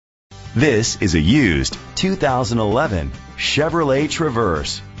This is a used 2011 Chevrolet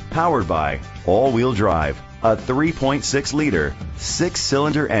Traverse, powered by all-wheel drive, a 3.6-liter,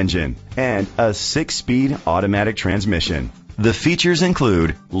 6-cylinder engine, and a 6-speed automatic transmission. The features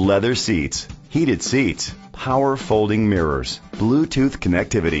include leather seats, heated seats, power folding mirrors, Bluetooth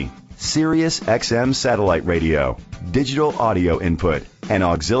connectivity, Sirius XM satellite radio, digital audio input, and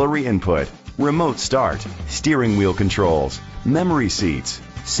auxiliary input, remote start, steering wheel controls, memory seats.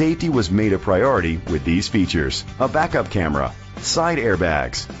 Safety was made a priority with these features: a backup camera, side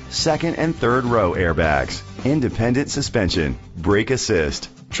airbags, second and third row airbags, independent suspension, brake assist,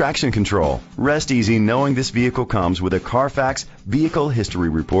 traction control. Rest easy knowing this vehicle comes with a Carfax Vehicle History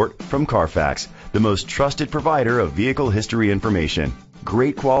Report from Carfax, the most trusted provider of vehicle history information.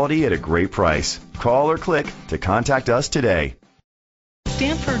 Great quality at a great price. Call or click to contact us today.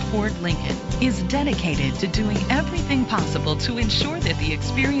 Stamford Ford Lincoln is dedicated to doing everything possible to ensure that the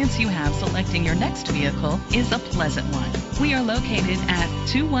experience you have selecting your next vehicle is a pleasant one. We are located at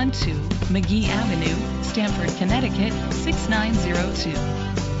 212 Magee Avenue, Stamford, Connecticut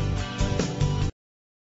 6902.